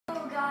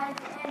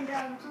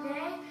and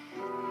today,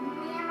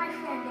 me and my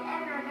friend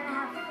Evan are gonna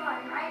have fun,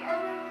 right,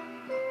 Evan?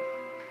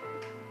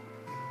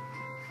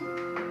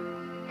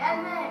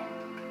 Evan!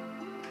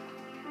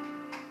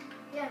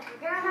 Yes,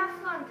 we're gonna have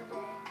fun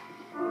today.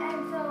 And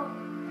so,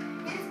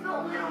 he just built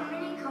a little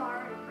mini car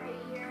right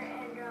here,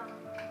 and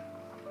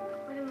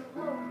little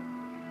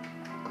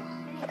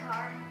mini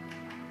car.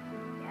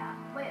 Yeah,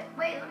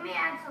 wait, let me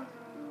add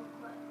something real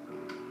quick.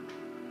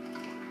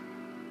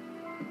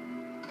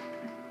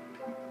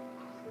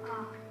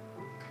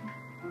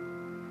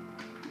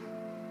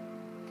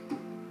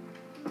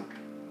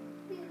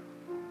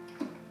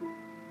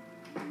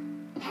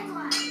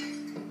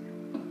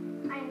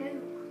 I knew.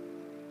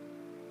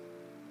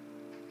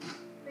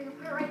 We can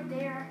put it right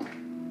there.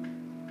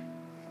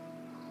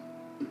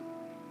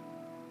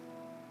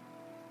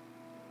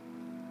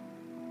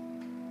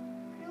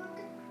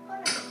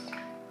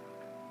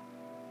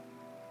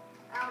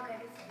 Okay,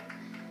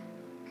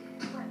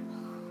 what?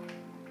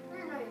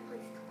 There's no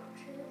place to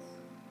watch this.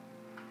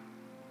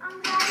 I'm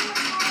driving the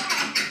car.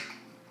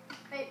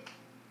 Wait,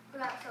 we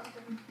got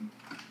something.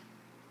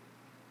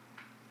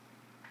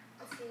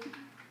 Let's see.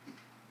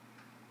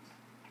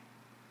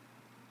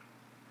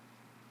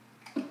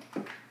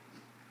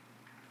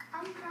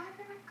 I'm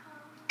driving a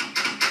car.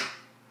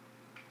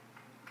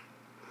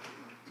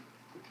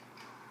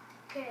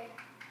 Okay.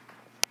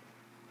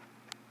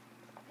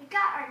 We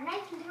got our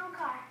nice little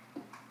car.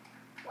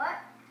 What?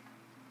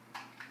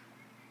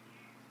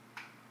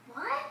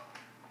 What?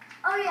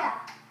 Oh yeah.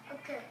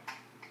 Okay.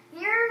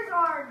 Here's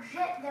our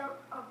jet,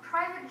 our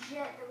private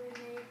jet that we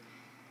made.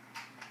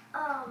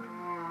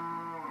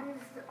 And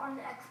this is on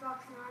the Xbox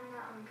and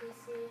on the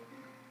PC.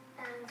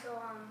 And so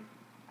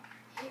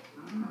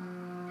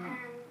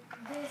and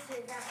this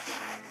is actually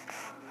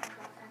on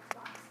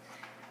Xbox.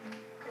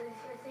 Because if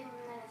you're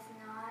thinking that it's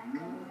not,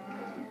 it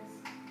is.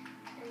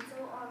 And so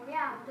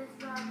yeah, this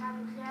is our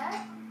private jet.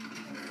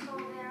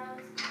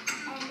 Arrows,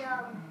 and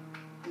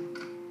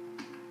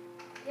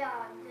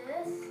yeah,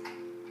 this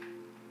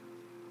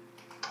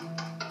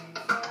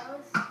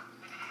arrows,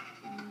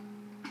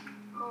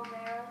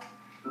 arrows,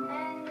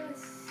 and there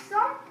was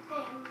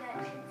something that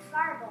shoots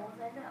fireballs.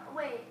 And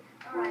wait,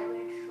 all right, we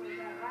destroyed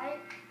that,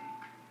 right?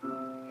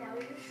 Yeah, we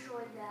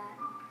destroyed that.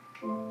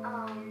 I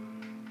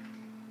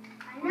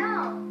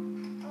know.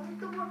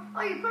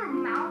 Oh, you put a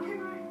mountain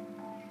right?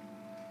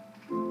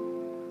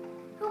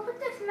 Who put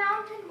this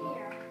mountain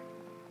here?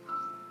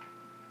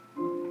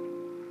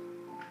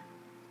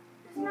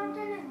 This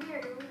mountain is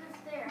weird. It was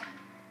just there.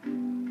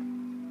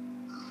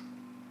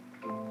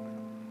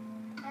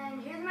 And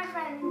here's my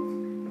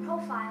friend's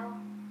profile.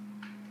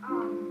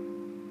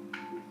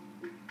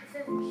 It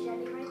says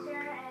Jetty right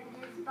there, and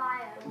his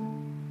bio.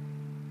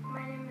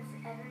 My name is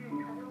Evan. In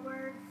other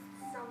words,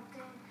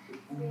 something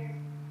weird.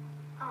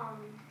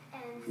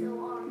 And so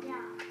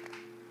yeah.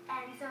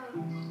 And so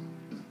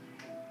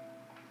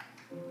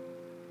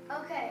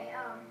okay.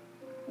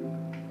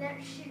 That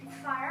shoots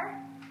fire.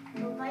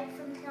 The light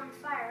something on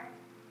fire.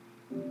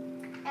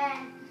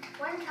 And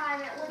one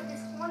time it lit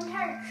this one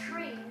entire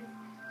tree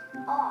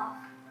off.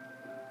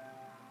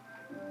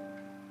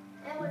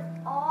 It was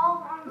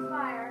all on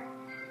fire.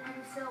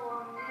 And so,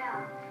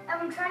 yeah.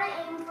 I'm trying to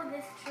aim for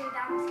this tree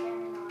that I'm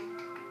standing on.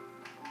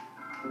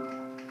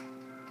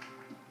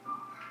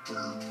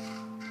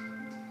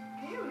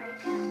 Did you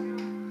make it?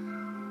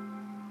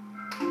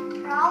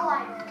 No. I'll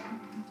light it.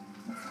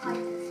 Let's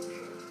light this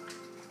tree.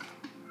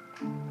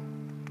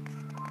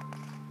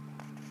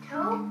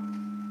 Toe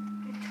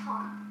to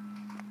top.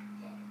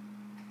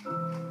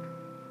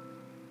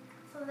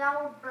 So that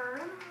will burn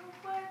real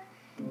quick.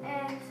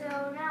 And so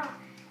now,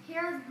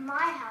 here's my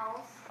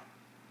house.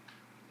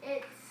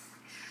 It's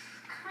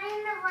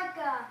kind of like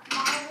a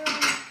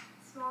modern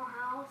small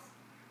house.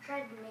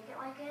 Tried to make it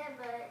like it,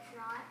 but it's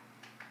not.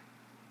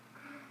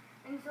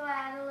 And so I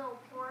had a little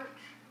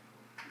porch.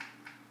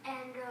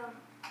 And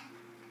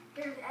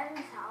here's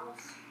Evan's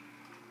house.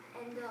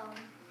 And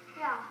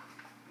yeah.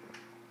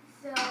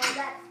 So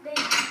that's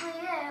basically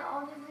it.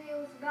 All this video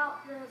was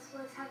about this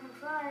was having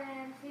fun,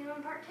 and see you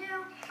in part 2.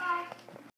 Bye.